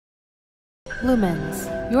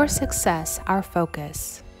Lumens, your success, our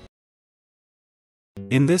focus.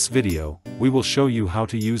 In this video, we will show you how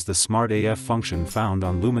to use the Smart AF function found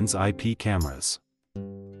on Lumens IP cameras.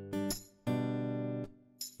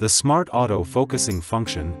 The Smart Auto-Focusing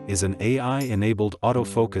function is an AI-enabled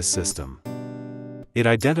autofocus system. It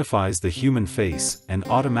identifies the human face and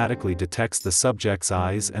automatically detects the subject's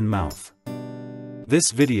eyes and mouth.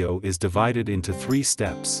 This video is divided into 3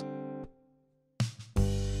 steps.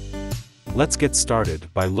 Let's get started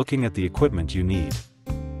by looking at the equipment you need.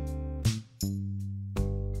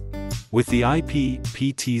 With the IP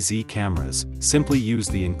PTZ cameras, simply use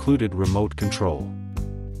the included remote control.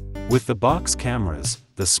 With the box cameras,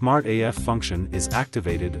 the Smart AF function is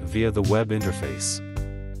activated via the web interface.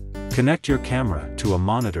 Connect your camera to a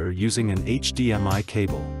monitor using an HDMI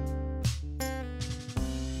cable.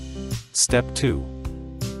 Step 2.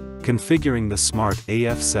 Configuring the Smart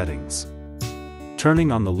AF settings.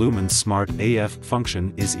 Turning on the Lumens Smart AF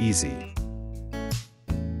function is easy.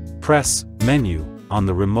 Press Menu on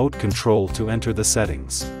the remote control to enter the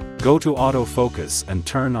settings. Go to Autofocus and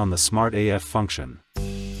turn on the Smart AF function.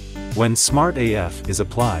 When Smart AF is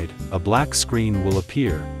applied, a black screen will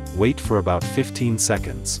appear. Wait for about 15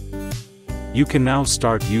 seconds. You can now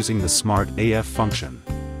start using the Smart AF function.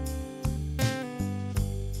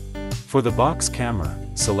 For the box camera,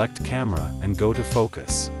 select Camera and go to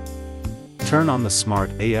Focus. Turn on the Smart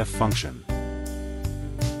AF function.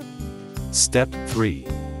 Step 3.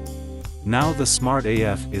 Now the Smart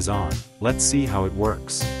AF is on, let's see how it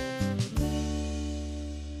works.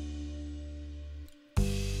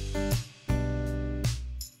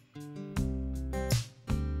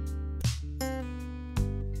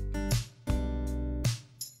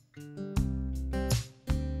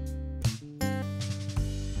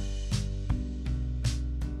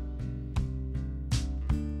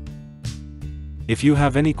 If you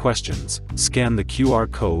have any questions, scan the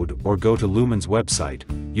QR code or go to Lumens website.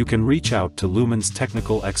 You can reach out to Lumens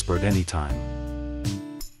technical expert anytime.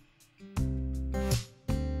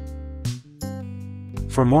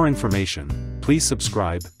 For more information, please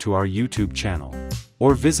subscribe to our YouTube channel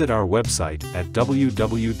or visit our website at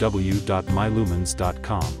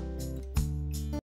www.mylumens.com.